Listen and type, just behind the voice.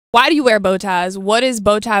Why do you wear bow ties? What is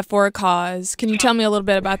bow tie for a cause? Can you tell me a little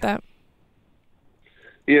bit about that?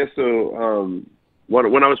 Yeah, so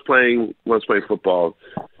when I was playing football,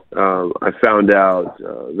 I found out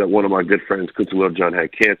that one of my good friends, Quincy Littlejohn,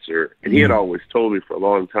 had cancer, and he had always told me for a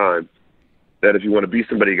long time that if you want to be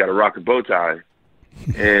somebody, you got to rock a bow tie.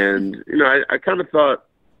 And I kind of thought,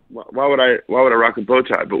 why would I rock a bow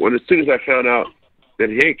tie? But as soon as I found out that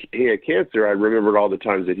he had cancer, I remembered all the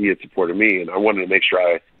times that he had supported me, and I wanted to make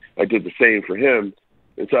sure I did the same for him.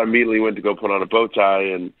 And so I immediately went to go put on a bow tie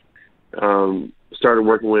and started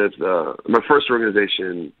working with my first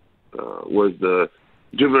organization was the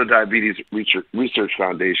Juvenile Diabetes Research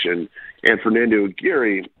Foundation, and Fernando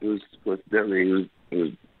Aguirre, who's coincidentally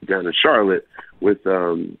was down in Charlotte with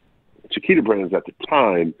Chiquita Brands at the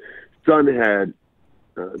time. Son had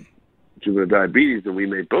juvenile diabetes, and we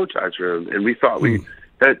made bow ties for him, and we thought we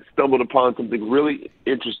had stumbled upon something really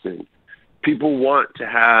interesting. People want to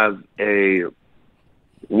have a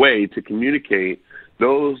way to communicate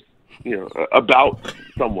those, about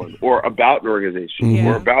someone or about an organization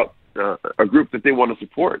or about a group that they want to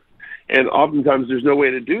support. And oftentimes there's no way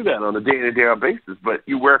to do that on a day-in and day-out basis, but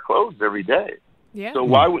you wear clothes every day. Yeah. So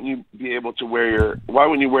why wouldn't you be able to wear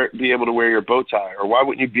your bow tie, or why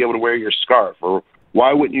wouldn't you be able to wear your scarf, or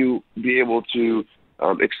why wouldn't you be able to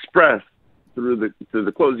express through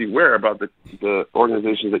the clothes you wear about the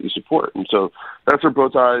organizations that you support? And so that's where bow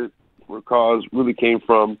tie cause really came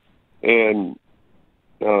from, and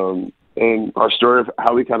our story of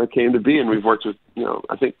how we kind of came to be. And we've worked with,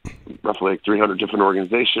 I think roughly like 300 different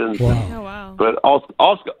organizations. Wow. Oh, wow. But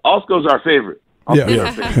Alsco's our favorite. Yeah.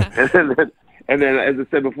 And then, as I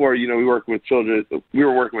said before, we work with children. We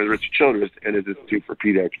were working with Richard Childress and his Institute for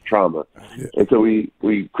Pediatric Trauma, and so we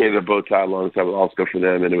created a bow tie alongside with Alsco for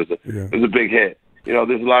them, and it was a big hit.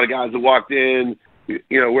 There's a lot of guys that walked in,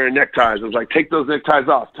 wearing neckties. I was like, take those neckties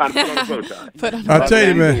off. Time to put on a bow tie. I'll tell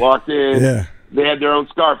you, man. Walked in. Yeah. They had their own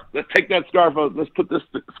scarf. Let's take that scarf off. Let's put this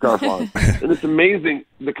scarf on. And it's amazing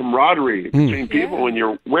the camaraderie between people when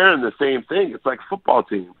you're wearing the same thing. It's like a football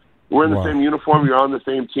team. We're in the same uniform. You're on the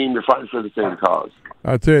same team. You're fighting for the same cause.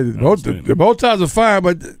 I tell you, the bow ties are fine,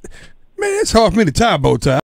 but man, it's hard for me to tie a bow tie.